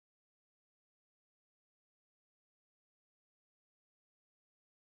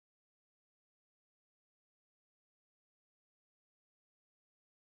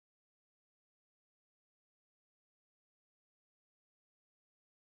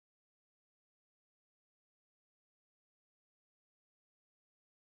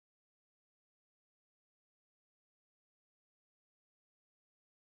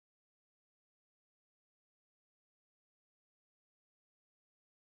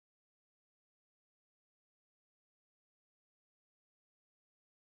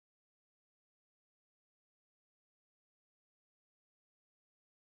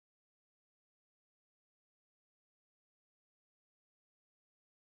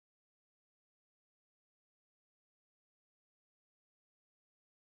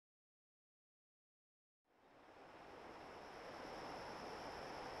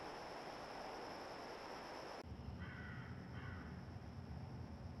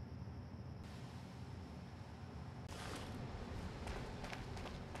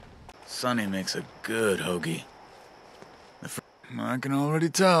Sonny makes a good hoagie. I can already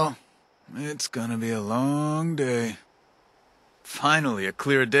tell. It's gonna be a long day. Finally, a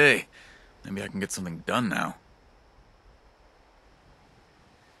clear day. Maybe I can get something done now.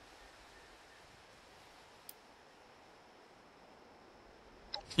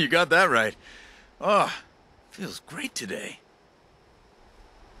 You got that right. Oh, feels great today.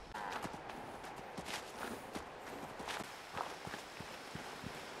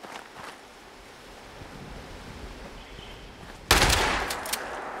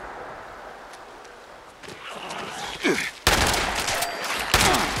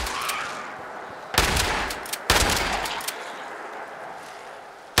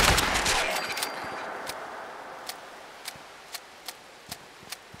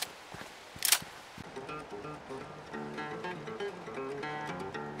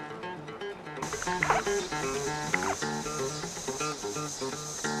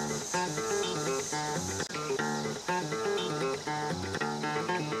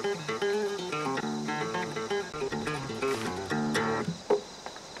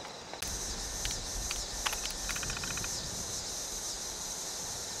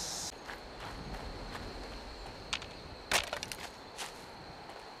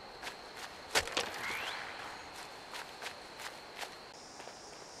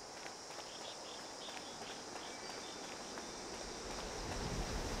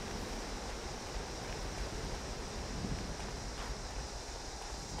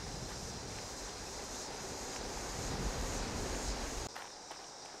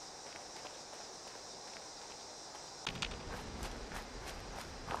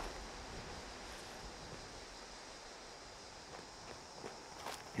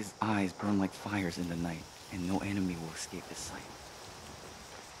 His eyes burn like fires in the night, and no enemy will escape his sight.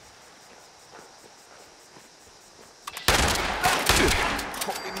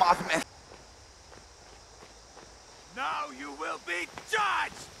 Holy Mothman! Now you will be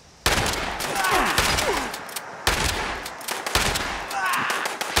judged!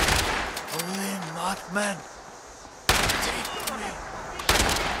 Holy Mothman, take me.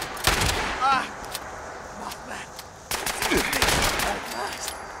 Mothman, take me at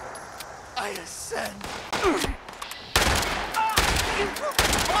last. I ascend.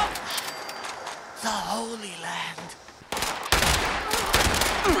 The Holy Land.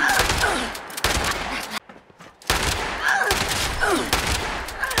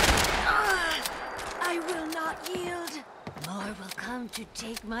 I will not yield. More will come to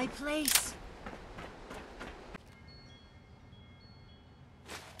take my place.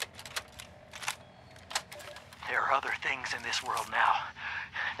 There are other things in this world now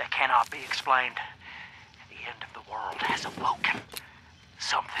that cannot be explained. The end of the world has awoken.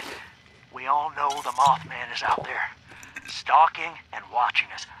 Something. We all know the Mothman is out there, stalking and watching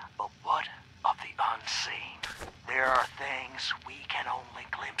us. But what of the unseen? There are things we can only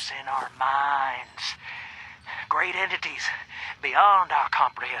glimpse in our minds. Great entities beyond our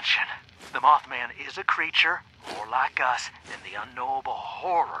comprehension. The Mothman is a creature more like us than the unknowable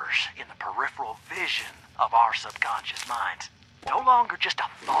horrors in the peripheral vision of our subconscious minds. No longer just a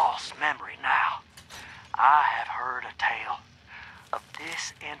false memory now. I have heard a tale of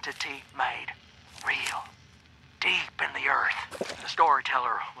this entity made real, deep in the earth. The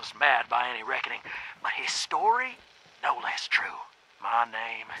storyteller was mad by any reckoning, but his story, no less true. My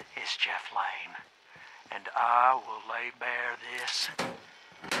name is Jeff Lane, and I will lay bare this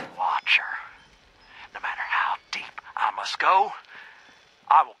Watcher. No matter how deep I must go,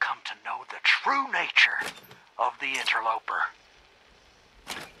 I will come to know the true nature of the interloper.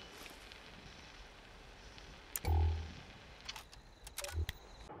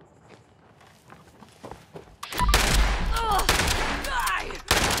 Die!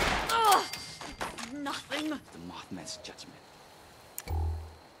 Ugh! Nothing. The Mothman's judgment.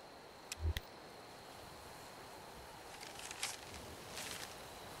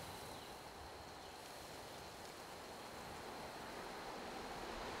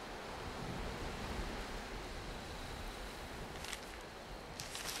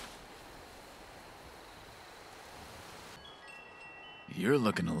 You're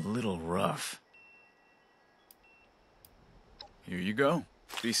looking a little rough. Here you go.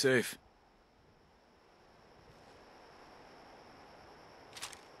 Be safe.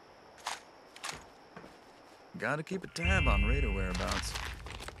 Gotta keep a tab on Raider whereabouts.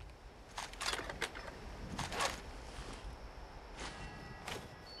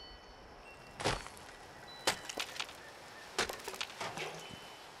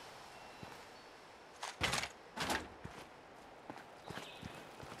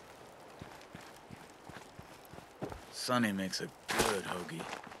 Sonny makes a good hoagie.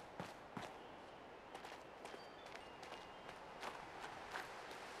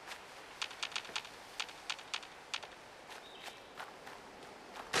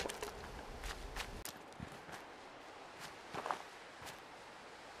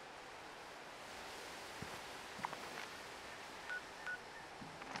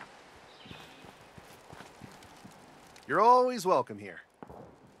 You're always welcome here.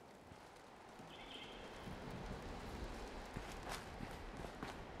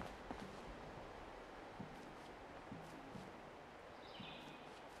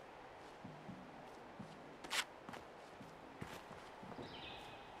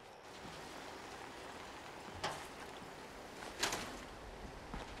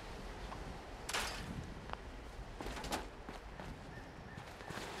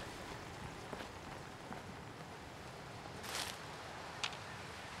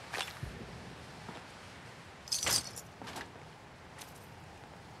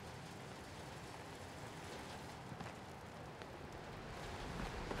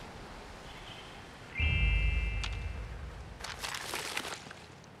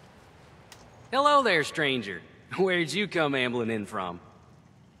 Hello there, stranger. Where'd you come ambling in from?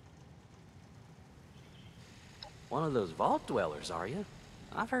 One of those vault dwellers, are you?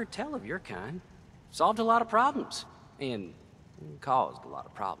 I've heard tell of your kind. Solved a lot of problems. And caused a lot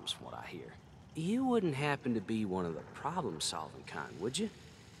of problems from what I hear. You wouldn't happen to be one of the problem-solving kind, would you?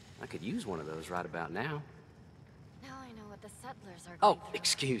 I could use one of those right about now. Now I know what the settlers are Oh, going through.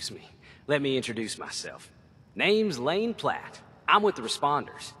 excuse me. Let me introduce myself. Name's Lane Platt. I'm with the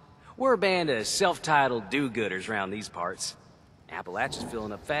Responders. We're a band of self-titled do-gooders around these parts. Appalachia's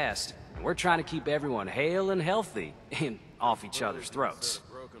filling up fast, and we're trying to keep everyone hale and healthy and off each other's throats.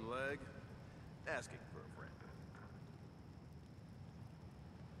 Broken leg. Asking for a friend.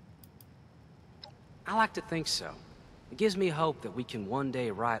 I like to think so. It gives me hope that we can one day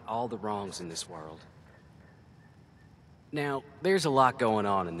right all the wrongs in this world. Now, there's a lot going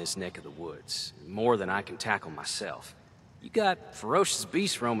on in this neck of the woods, more than I can tackle myself. You got ferocious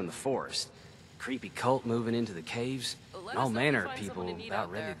beasts roaming the forest, creepy cult moving into the caves, and all manner of people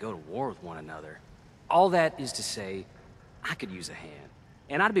about ready to go to war with one another. All that is to say, I could use a hand,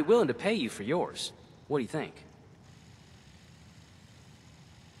 and I'd be willing to pay you for yours. What do you think?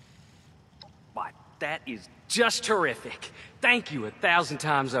 Why, that is just terrific. Thank you 1,000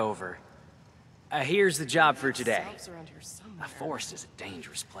 times over. Here's the job for today. A forest is a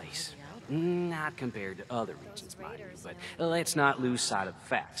dangerous place. Not compared to other regions, mind you, but let's not lose sight of the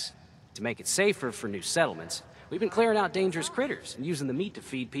facts. To make it safer for new settlements, we've been clearing out dangerous critters and using the meat to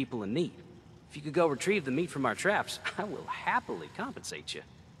feed people in need. If you could go retrieve the meat from our traps, I will happily compensate you.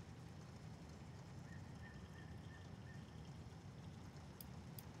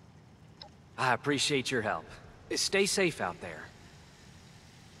 I appreciate your help. Stay safe out there.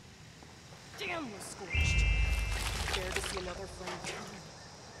 Damn, we're scorched. Dare to see another flame burn.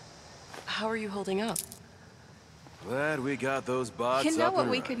 How are you holding up? Glad we got those bots You know up what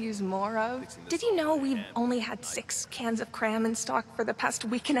and we running. could use more of? Did you know we've only had 6 cans of cram in stock for the past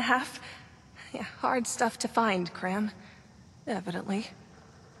week and a half? Yeah, hard stuff to find, cram. Evidently.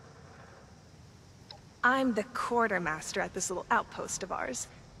 I'm the quartermaster at this little outpost of ours.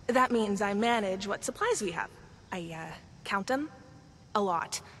 That means I manage what supplies we have. I, count them. A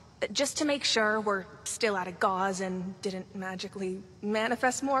lot. Just to make sure we're still out of gauze and didn't magically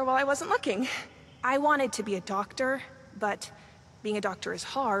manifest more while I wasn't looking. I wanted to be a doctor, but being a doctor is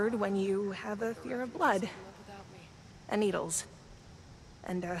hard when you have a fear of blood. And needles.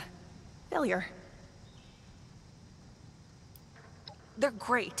 And, failure. They're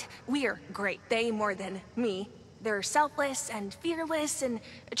great. We're great. They more than me. They're selfless and fearless and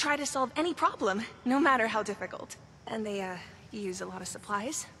try to solve any problem, no matter how difficult. And they, use a lot of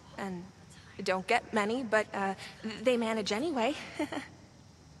supplies. And don't get many, but, they manage anyway.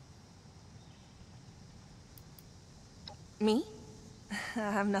 Me?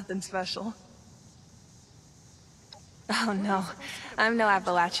 I'm nothing special. Oh no, I'm no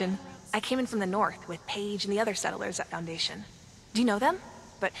Appalachian. I came in from the north with Paige and the other settlers at Foundation. Do you know them?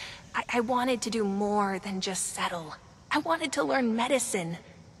 But I wanted to do more than just settle. I wanted to learn medicine.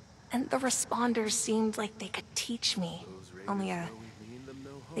 And the Responders seemed like they could teach me. Only,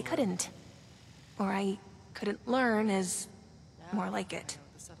 they couldn't. Or I couldn't learn is more like it.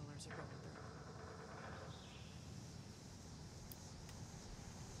 The settlers are going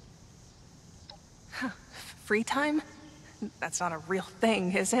through. Huh. Free time? That's not a real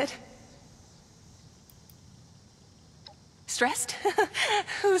thing, is it? Stressed?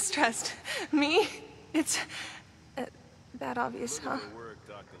 Who's stressed? Me? It's that obvious, huh?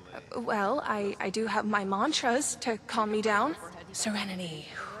 Well, I do have my mantras to calm me down. Serenity.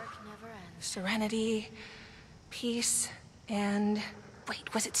 Serenity, peace, and...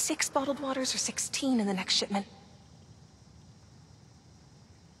 Wait, was it 6 bottled waters or 16 in the next shipment?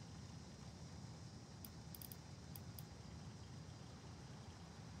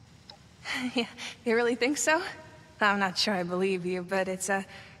 Yeah, you really think so? I'm not sure I believe you, but it's a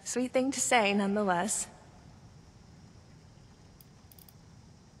sweet thing to say nonetheless.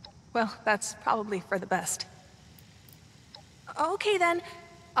 Well, that's probably for the best. Okay then,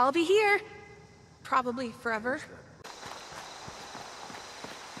 I'll be here. Probably forever.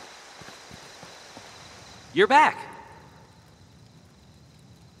 You're back.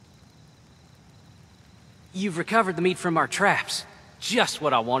 You've recovered the meat from our traps. Just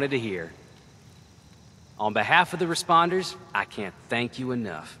what I wanted to hear. On behalf of the responders, I can't thank you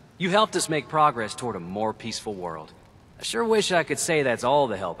enough. You helped us make progress toward a more peaceful world. I sure wish I could say that's all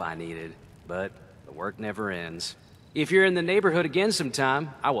the help I needed, but the work never ends. If you're in the neighborhood again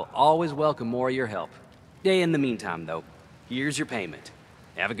sometime, I will always welcome more of your help. In the meantime, though, here's your payment.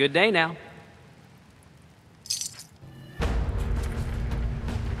 Have a good day now.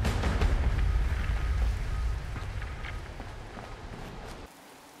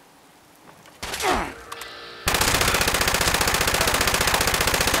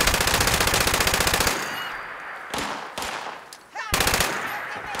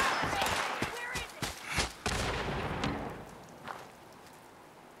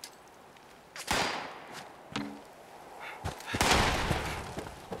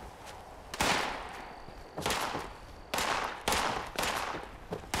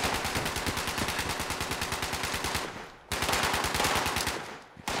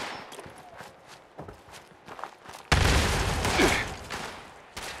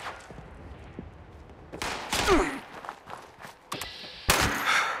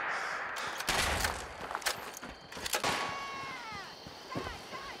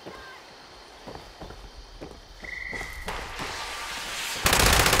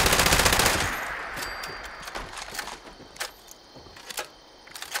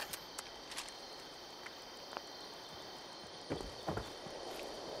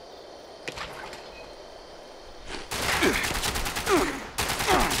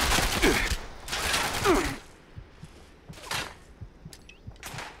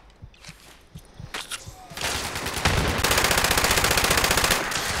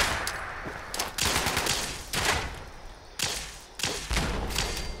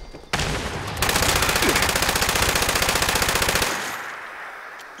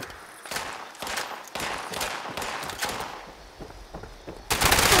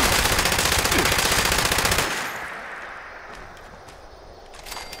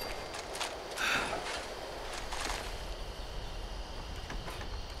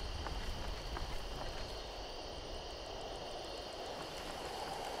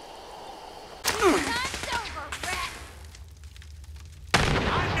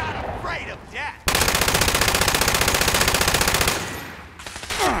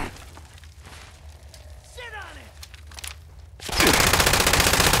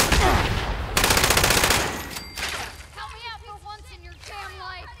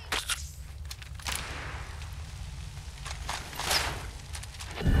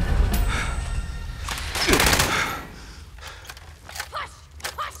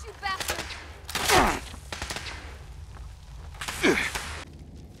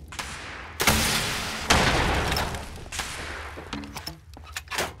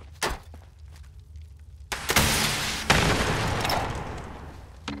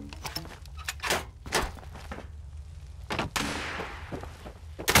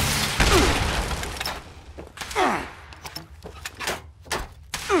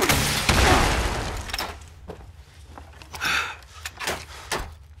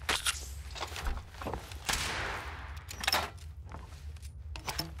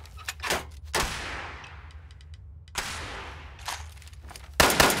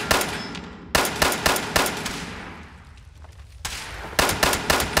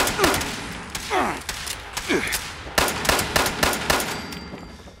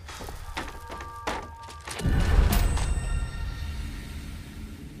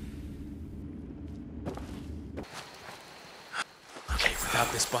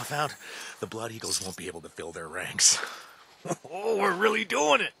 Without this buff out, the Blood Eagles won't be able to fill their ranks. Oh, we're really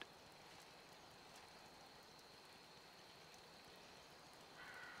doing it!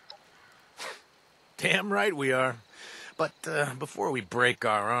 Damn right we are. But before we break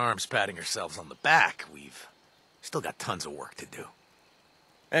our arms patting ourselves on the back, we've still got tons of work to do.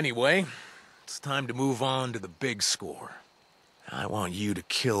 Anyway, it's time to move on to the big score. I want you to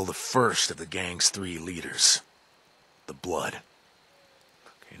kill the first of the gang's 3 leaders. The Blood.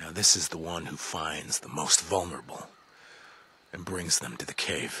 Okay, now this is the one who finds the most vulnerable and brings them to the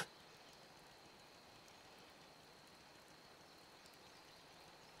cave.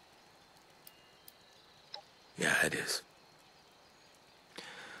 Yeah, it is.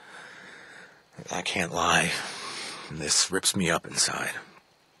 I can't lie. This rips me up inside.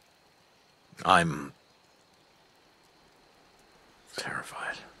 I'm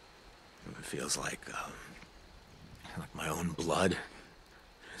terrified. It feels like my own blood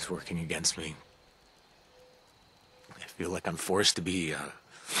is working against me. I feel like I'm forced to be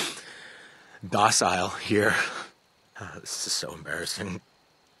docile here. This is so embarrassing,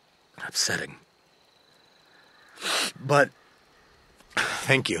 upsetting. But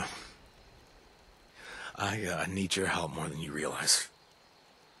thank you. I need your help more than you realize.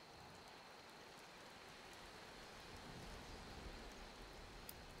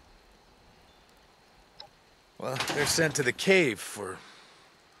 Well, they're sent to the cave for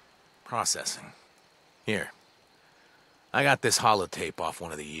processing. Here. I got this holotape off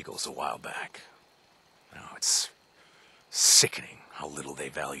one of the Eagles a while back. Now, it's sickening how little they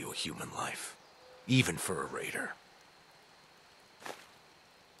value a human life, even for a raider.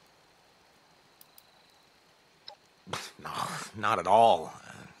 No, not at all.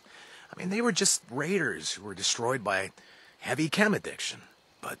 I mean, they were just raiders who were destroyed by heavy chem addiction.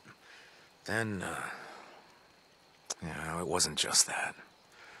 But then, it wasn't just that.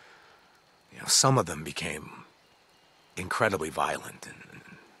 Some of them became incredibly violent and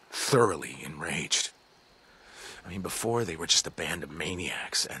thoroughly enraged. I mean, before they were just a band of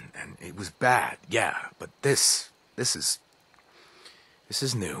maniacs, and it was bad, yeah, but this is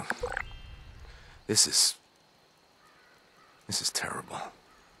new. This is terrible.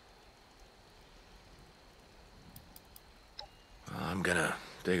 I'm gonna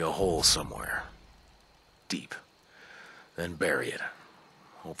dig a hole somewhere. Deep. Then bury it.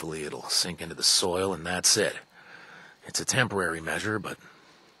 Hopefully it'll sink into the soil and that's it. It's a temporary measure, but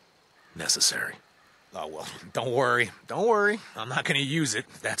necessary. Oh, well, don't worry. Don't worry. I'm not gonna use it,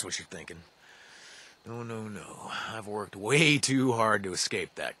 if that's what you're thinking. No. I've worked way too hard to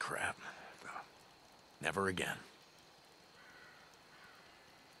escape that crap. Never again.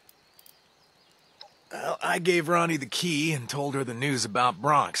 Well, I gave Ronnie the key and told her the news about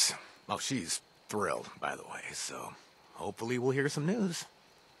Bronx. Well, she's thrilled, by the way, so hopefully we'll hear some news.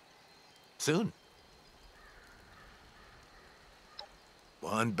 Soon.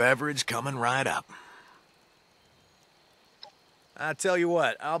 One beverage coming right up. I tell you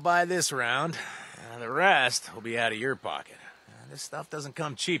what, I'll buy this round. The rest will be out of your pocket. This stuff doesn't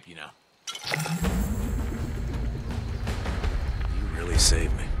come cheap, you know. You really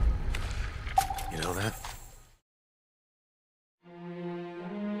saved me. You know that?